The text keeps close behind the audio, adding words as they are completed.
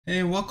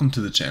Hey, welcome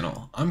to the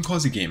channel. I'm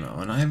Quasigamo,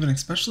 and I have an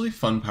especially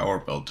fun power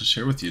build to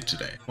share with you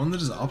today. One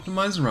that is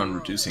optimized around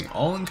reducing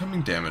all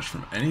incoming damage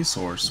from any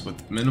source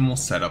with minimal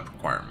setup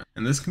requirement.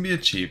 And this can be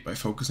achieved by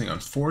focusing on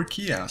 4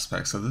 key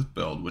aspects of this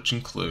build, which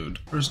include,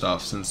 first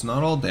off, since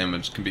not all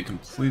damage can be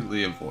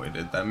completely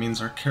avoided, that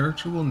means our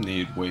character will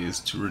need ways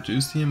to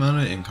reduce the amount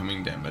of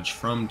incoming damage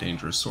from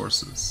dangerous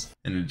sources.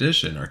 In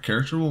addition, our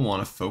character will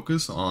want to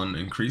focus on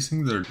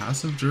increasing their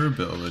passive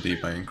durability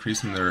by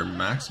increasing their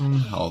maximum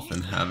health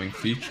and having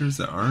features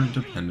that aren't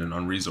dependent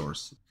on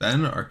resources.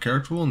 Then, our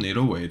character will need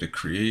a way to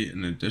create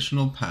an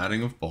additional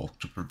padding of bulk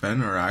to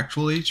prevent our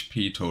actual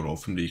HP total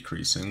from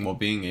decreasing while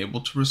being able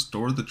to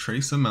restore the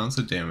trace amounts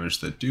of damage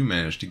that do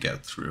manage to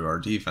get through our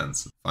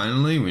defenses.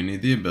 Finally, we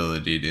need the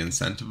ability to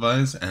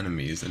incentivize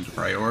enemies into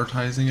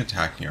prioritizing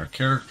attacking our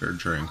character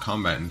during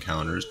combat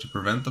encounters to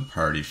prevent the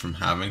party from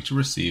having to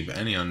receive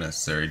any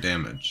unnecessary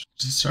damage.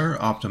 To start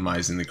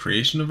optimizing the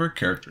creation of our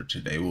character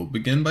today, we'll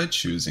begin by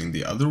choosing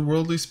the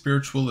otherworldly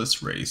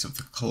spiritualist race of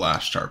the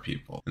Kalashtar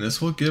people, and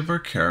this will give our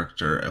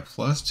character a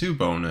 +2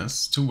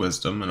 bonus to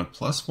wisdom and a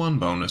 +1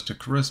 bonus to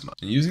charisma.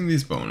 And using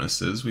these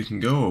bonuses, we can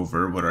go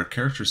over what our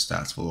character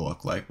stats will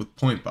look like with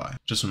point buy.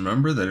 Just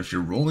remember that if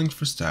you're rolling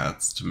for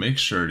stats, to make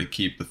sure to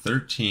keep the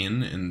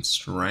 13 in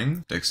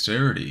strength,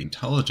 dexterity,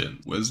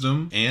 intelligence,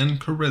 wisdom, and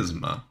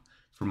charisma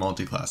for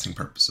multi-classing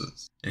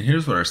purposes. And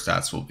here's what our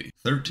stats will be: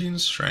 13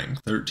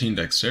 strength, 13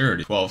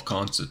 dexterity, 12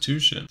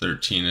 constitution,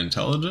 13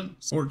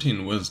 intelligence,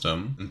 14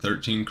 wisdom, and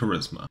 13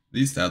 charisma.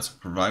 These stats will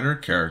provide our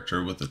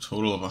character with a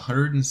total of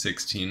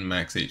 116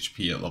 max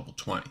HP at level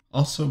 20.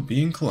 Also,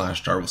 being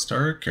Kalashtar will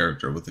start our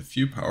character with a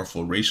few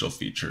powerful racial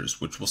features,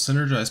 which will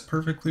synergize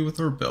perfectly with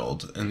our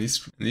build, and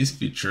these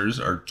features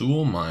are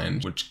dual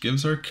mind, which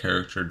gives our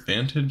character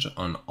advantage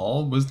on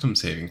all wisdom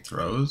saving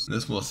throws.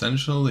 This will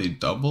essentially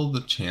double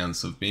the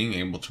chance of being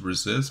able to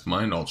resist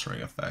mind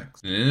altering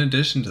effects. And in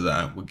addition to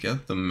that, we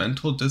get the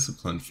mental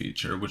discipline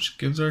feature, which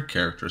gives our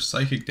character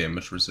psychic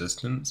damage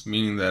resistance,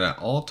 meaning that at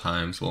all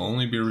times we'll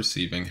only be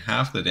receiving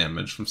half the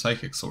damage from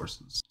psychic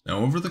sources. Now,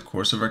 over the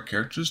course of our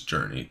character's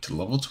journey to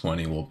level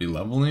 20, we'll be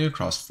leveling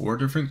across 4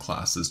 different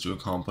classes to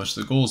accomplish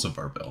the goals of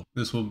our build.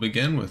 This will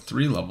begin with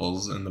 3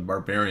 levels in the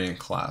barbarian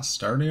class,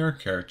 starting our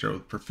character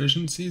with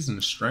proficiencies in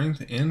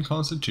strength and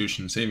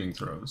constitution saving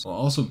throws, while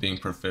also being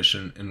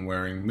proficient in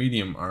wearing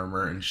medium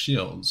armor and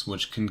shields,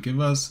 which can give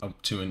us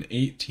up to an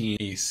 18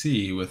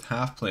 AC with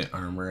half plate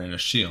armor and a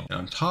shield. And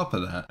on top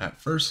of that,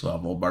 at first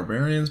level,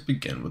 barbarians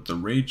begin with the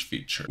rage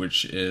feature,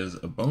 which is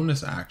a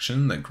bonus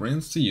action that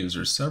grants the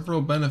user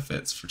several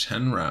benefits for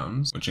 10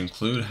 rounds, which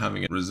include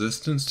having a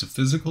resistance to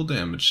physical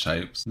damage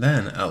types.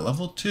 Then at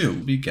level 2,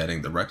 we'll be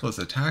getting the reckless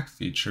attack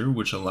feature,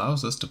 which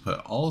allows us to put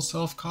all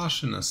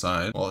self-caution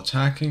aside while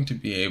attacking to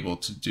be able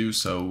to do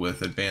so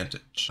with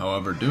advantage.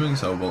 However, doing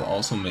so will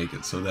also make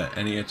it so that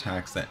any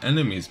attacks that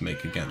enemies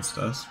make against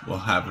us will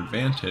have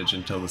advantage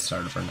until the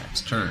start of our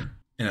next turn.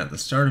 And at the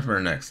start of our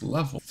next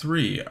level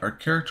 3, our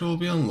character will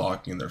be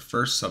unlocking their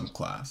first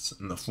subclass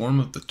in the form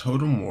of the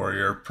Totem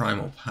Warrior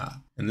Primal Path.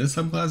 And this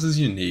subclass is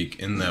unique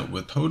in that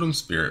with Totem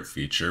Spirit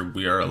feature,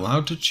 we are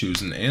allowed to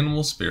choose an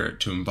animal spirit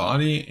to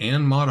embody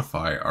and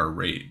modify our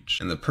rage.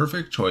 And the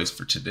perfect choice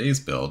for today's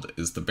build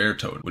is the Bear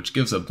Totem, which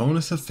gives a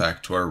bonus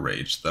effect to our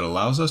rage that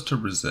allows us to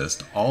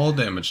resist all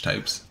damage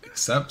types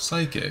except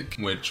psychic,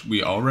 which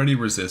we already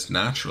resist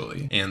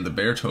naturally, and the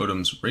Bear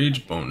Totem's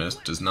rage bonus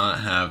does not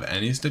have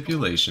any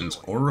stipulations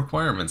or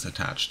requirements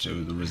attached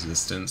to the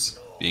resistance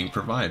being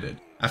provided.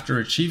 After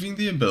achieving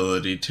the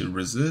ability to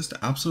resist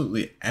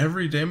absolutely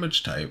every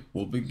damage type,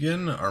 we'll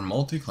begin our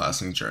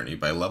multi-classing journey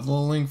by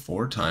leveling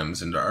 4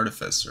 times into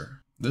Artificer.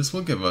 This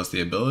will give us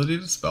the ability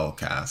to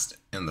spellcast,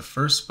 and the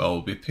first spell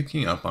we'll be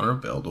picking up on our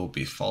build will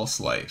be False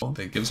Life,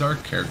 that gives our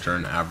character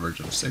an average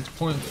of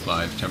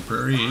 6.5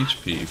 temporary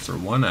HP for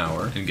 1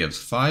 hour and gives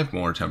 5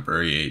 more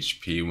temporary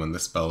HP when the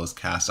spell is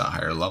cast at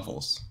higher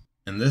levels.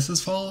 And this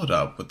is followed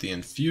up with the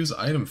Infuse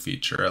Item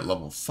feature at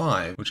level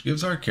 5, which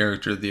gives our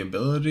character the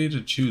ability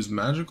to choose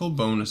magical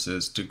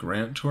bonuses to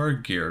grant to our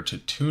gear to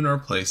tune our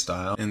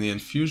playstyle, and the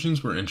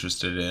infusions we're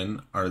interested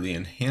in are the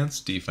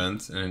Enhanced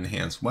Defense and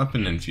Enhanced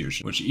Weapon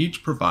infusion, which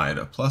each provide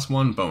a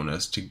 +1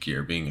 bonus to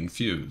gear being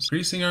infused,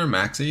 increasing our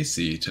max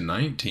AC to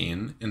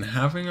 19 and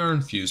having our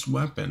infused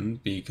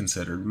weapon be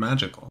considered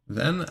magical.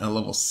 Then at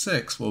level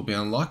 6, we'll be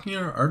unlocking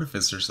our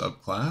Artificer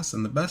subclass,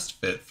 and the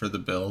best fit for the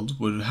build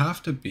would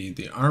have to be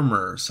the Armor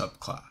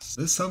subclass.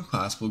 This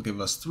subclass will give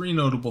us 3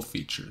 notable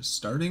features,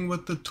 starting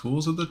with the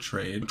Tools of the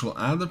Trade, which will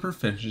add the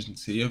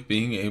proficiency of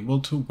being able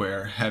to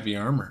wear heavy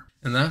armor.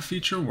 And that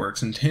feature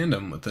works in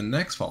tandem with the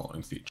next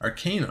following feature,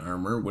 Arcane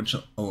Armor, which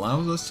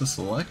allows us to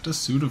select a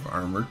suit of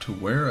armor to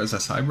wear as a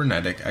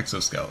cybernetic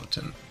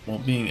exoskeleton, while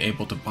being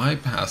able to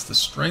bypass the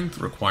strength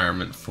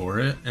requirement for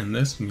it, and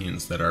this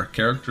means that our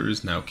character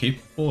is now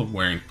capable of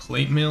wearing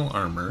plate mail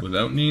armor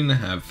without needing to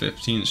have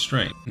 15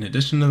 strength. In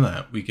addition to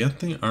that, we get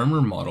the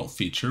Armor Model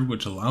feature,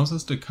 which allows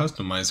us to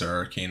customize our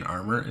arcane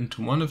armor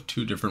into one of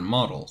 2 different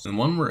models, and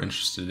one we're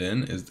interested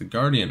in is the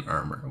Guardian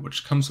Armor,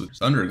 which comes with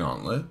Thunder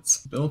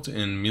Gauntlets,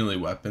 built-in melee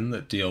melee weapon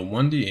that deal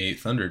 1d8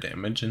 thunder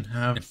damage and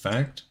have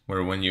effect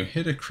where when you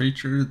hit a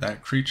creature,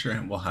 that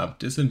creature will have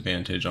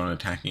disadvantage on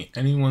attacking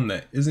anyone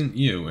that isn't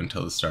you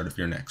until the start of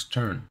your next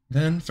turn.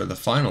 Then for the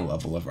final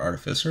level of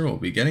Artificer, we'll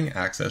be getting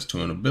access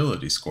to an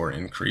ability score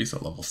increase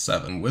at level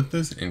 7. With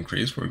this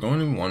increase, we're going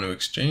to want to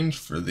exchange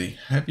for the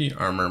Heavy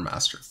Armor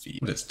Master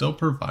feat, but it still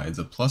provides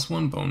a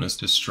 +1 bonus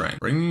to strength,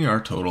 bringing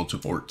our total to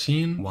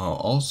 14, while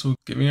also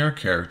giving our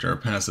character a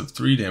passive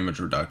 3 damage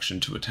reduction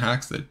to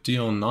attacks that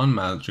deal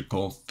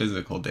non-magical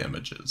physical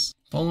damages.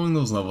 Following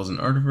those levels in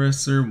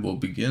Artificer, we'll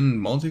begin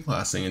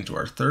multi-classing into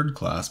our third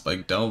class by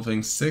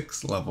delving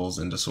 6 levels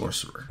into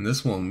Sorcerer. And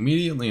this will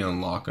immediately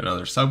unlock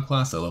another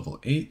subclass at level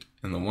 8,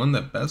 and the one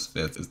that best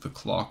fits is the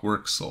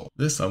Clockwork Soul.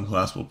 This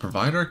subclass will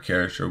provide our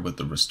character with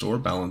the Restore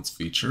Balance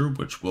feature,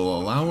 which will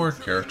allow our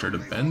character to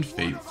bend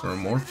fate for a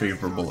more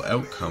favorable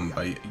outcome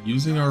by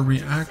using our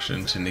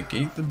reaction to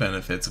negate the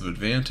benefits of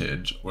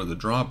advantage or the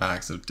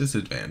drawbacks of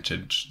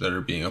disadvantage that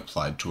are being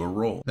applied to a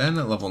roll. Then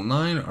at level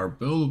 9, our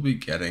build will be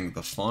getting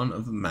the Font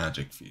of the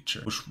Magic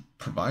feature, which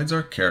provides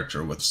our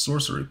character with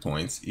sorcery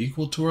points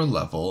equal to our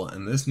level,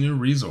 and this new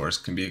resource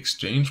can be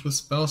exchanged with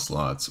spell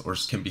slots or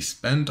can be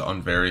spent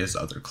on various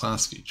other class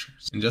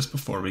features. And just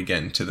before we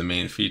get into the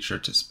main feature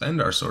to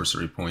spend our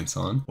sorcery points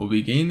on, we'll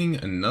be gaining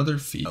another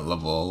feat at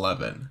level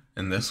 11.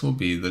 And this will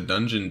be the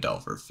Dungeon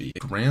Delver feat.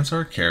 It grants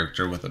our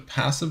character with a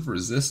passive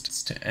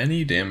resistance to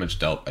any damage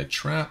dealt by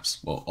traps,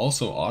 while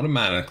also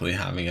automatically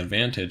having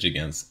advantage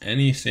against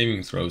any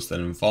saving throws that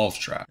involve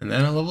traps. And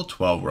then at level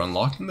 12, we're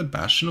unlocking the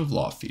Bastion of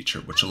Law feature,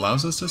 which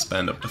allows us to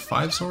spend up to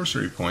 5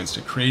 sorcery points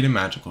to create a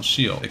magical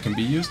shield. It can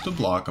be used to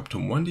block up to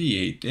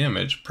 1d8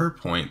 damage per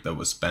point that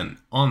was spent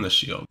on the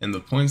shield, and the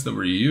points that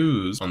were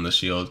used on the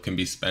shield can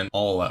be spent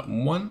all at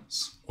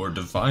once or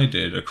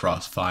divided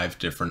across 5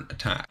 different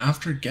attacks.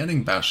 After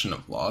getting Bastion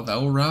of Law, that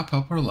will wrap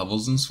up our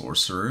levels in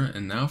Sorcerer,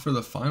 and now for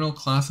the final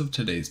class of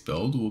today's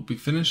build, we'll be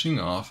finishing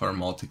off our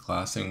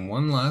multi-classing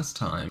one last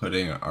time,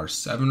 putting our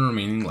 7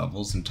 remaining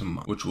levels into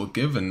Monk, which will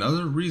give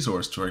another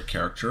resource to our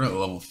character at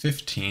level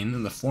 15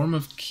 in the form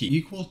of Ki,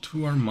 equal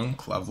to our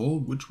Monk level,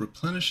 which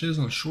replenishes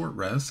on short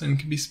rests and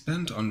can be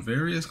spent on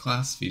various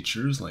class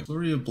features like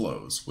Flurry of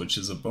Blows, which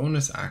is a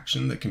bonus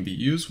action that can be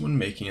used when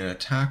making an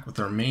attack with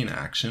our main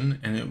action,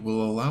 and it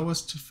will allow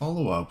us to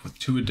follow up with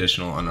 2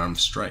 additional unarmed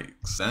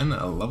strikes. Then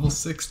at level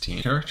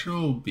 16, character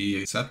will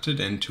be accepted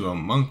into a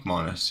monk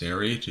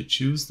monastery to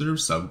choose their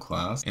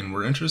subclass, and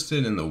we're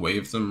interested in the Way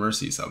of the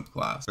Mercy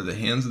subclass for the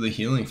Hands of the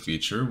Healing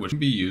feature, which can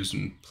be used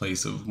in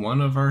place of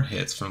one of our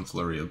hits from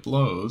Flurry of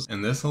Blows,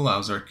 and this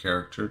allows our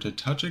character to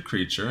touch a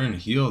creature and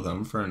heal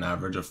them for an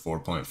average of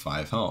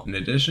 4.5 health. In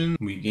addition,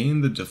 we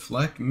gain the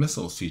Deflect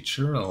Missile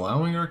feature,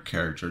 allowing our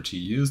character to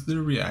use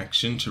their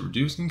reaction to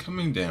reduce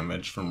incoming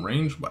damage from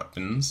ranged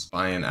weapons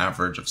by an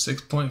average of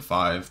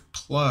 6.5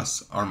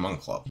 plus our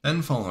monk level.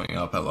 Then following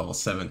up at level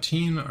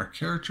 17, our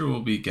character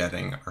will be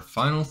getting our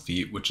final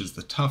feat, which is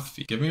the Tough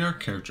feat, giving our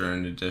character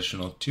an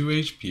additional 2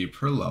 HP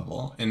per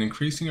level and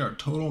increasing our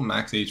total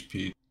max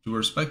HP to a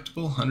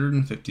respectable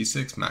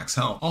 156 max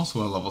health.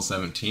 Also at level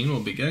 17, we'll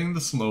be getting the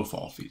Slow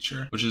Fall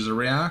feature, which is a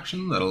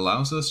reaction that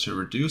allows us to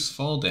reduce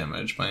fall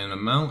damage by an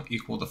amount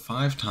equal to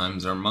 5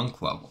 times our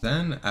monk level.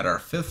 Then at our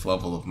 5th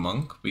level of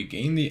monk, we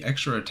gain the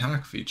Extra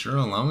Attack feature,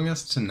 allowing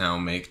us to now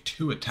make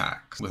 2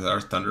 attacks with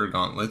our Thunder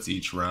Gauntlets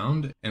each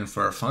round. And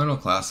for our final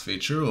class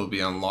feature, we'll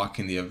be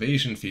unlocking the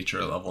Evasion feature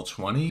at level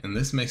 20, and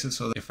this makes it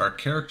so that if our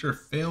character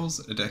fails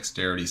a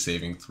dexterity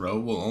saving throw,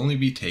 we'll only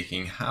be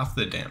taking half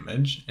the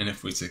damage, and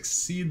if we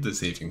succeed the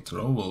saving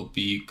throw, will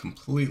be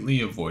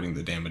completely avoiding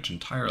the damage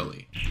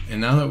entirely.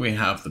 And now that we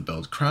have the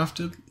build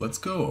crafted, let's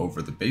go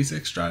over the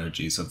basic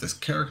strategies of this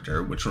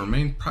character, which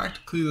remain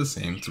practically the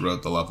same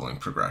throughout the leveling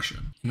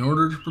progression. In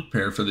order to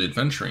prepare for the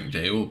adventuring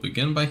day, we'll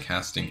begin by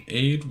casting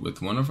Aid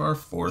with one of our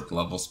 4th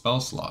level spell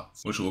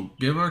slots, which will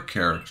give our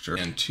character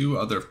and 2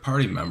 other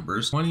party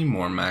members 20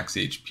 more max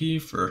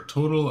HP for a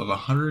total of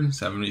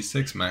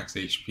 176 max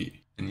HP.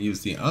 And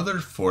use the other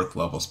 4th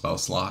level spell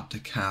slot to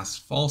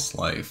cast False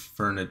Life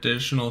for an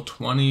additional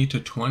 20 to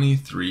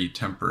 23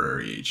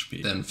 temporary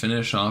HP. Then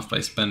finish off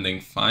by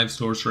spending 5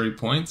 sorcery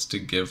points to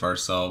give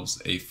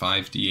ourselves a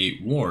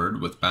 5d8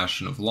 ward with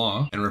Bastion of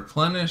Law, and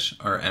replenish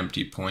our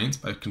empty points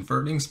by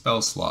converting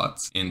spell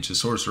slots into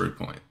sorcery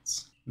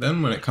points.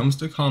 Then when it comes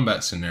to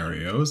combat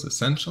scenarios,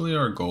 essentially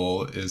our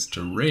goal is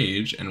to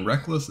rage and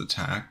reckless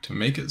attack to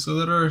make it so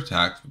that our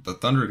attacks with the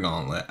Thunder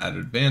Gauntlet at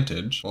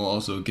advantage, while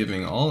also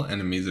giving all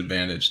enemies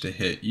advantage to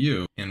hit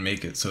you, and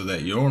make it so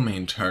that your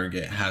main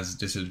target has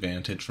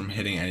disadvantage from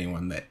hitting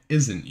anyone that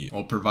isn't you,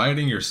 while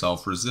providing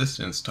yourself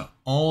resistance to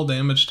all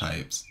damage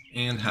types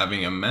and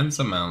having immense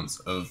amounts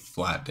of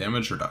flat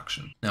damage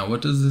reduction. Now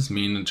what does this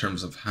mean in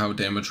terms of how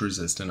damage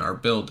resistant our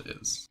build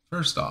is?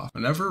 First off,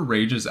 whenever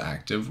Rage is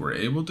active, we're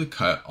able to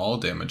cut all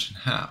damage in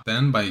half.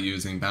 Then by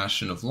using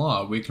Bastion of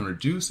Law, we can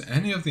reduce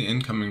any of the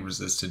incoming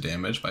resisted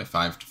damage by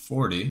 5 to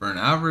 40 for an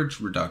average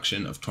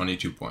reduction of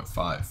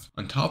 22.5.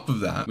 On top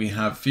of that, we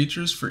have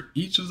features for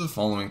each of the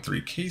following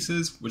 3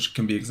 cases, which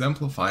can be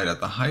exemplified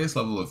at the highest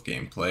level of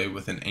gameplay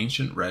with an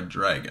Ancient Red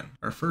Dragon.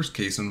 Our first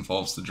case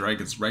involves the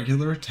dragon's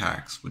regular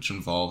attacks, which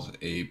involves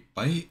a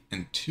bite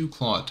and 2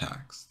 claw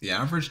attacks. The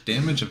average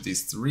damage of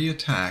these 3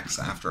 attacks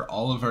after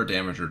all of our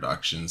damage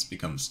reductions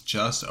becomes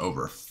just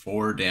over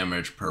 4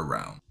 damage per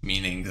round,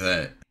 meaning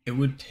that it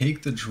would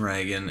take the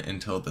dragon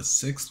until the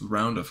 6th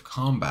round of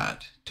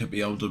combat to be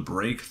able to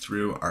break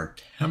through our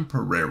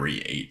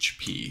temporary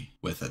HP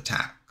with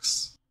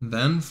attacks.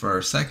 Then for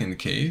our second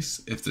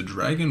case, if the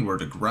dragon were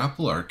to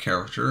grapple our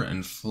character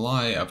and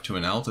fly up to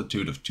an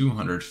altitude of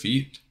 200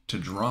 feet to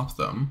drop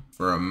them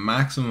for a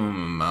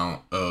maximum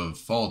amount of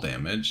fall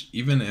damage,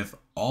 even if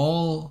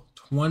all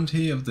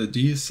 20 of the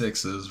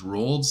d6s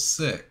rolled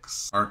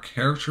 6, our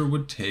character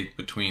would take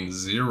between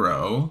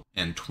 0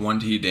 and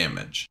 20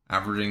 damage,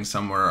 averaging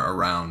somewhere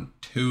around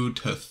 2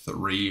 to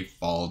 3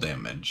 fall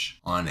damage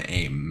on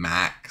a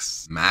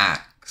max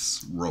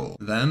roll.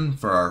 Then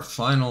for our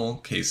final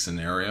case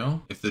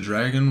scenario, if the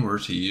dragon were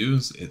to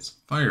use its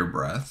Fire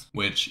Breath,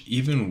 which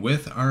even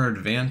with our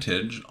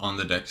advantage on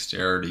the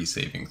dexterity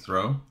saving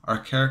throw, our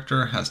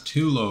character has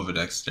too low of a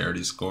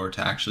dexterity score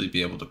to actually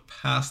be able to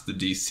pass the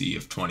DC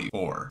of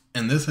 24.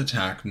 And this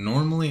attack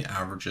normally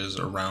averages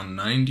around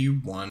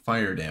 91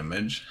 fire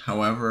damage,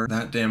 however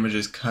that damage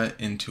is cut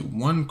into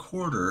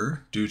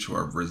 1/4 due to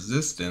our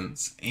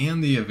resistance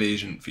and the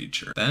evasion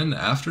feature. Then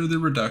after the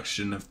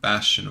reduction of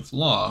Bastion of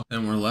Law,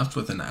 then we're left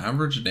with an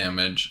average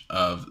damage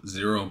of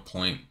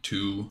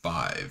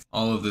 0.25.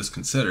 All of this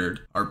considered,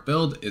 our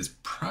build is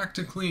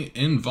practically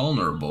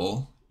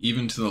invulnerable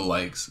even to the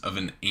likes of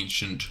an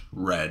Ancient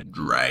Red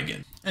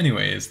Dragon.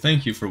 Anyways,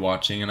 thank you for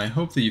watching, and I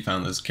hope that you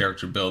found this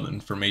character build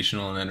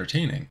informational and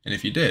entertaining. And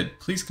if you did,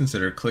 please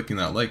consider clicking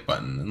that like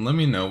button and let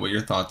me know what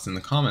your thoughts in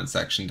the comment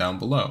section down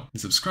below. And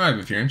subscribe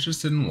if you're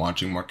interested in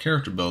watching more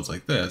character builds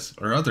like this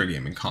or other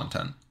gaming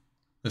content.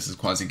 This is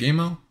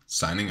QuasiGamo,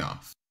 signing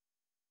off.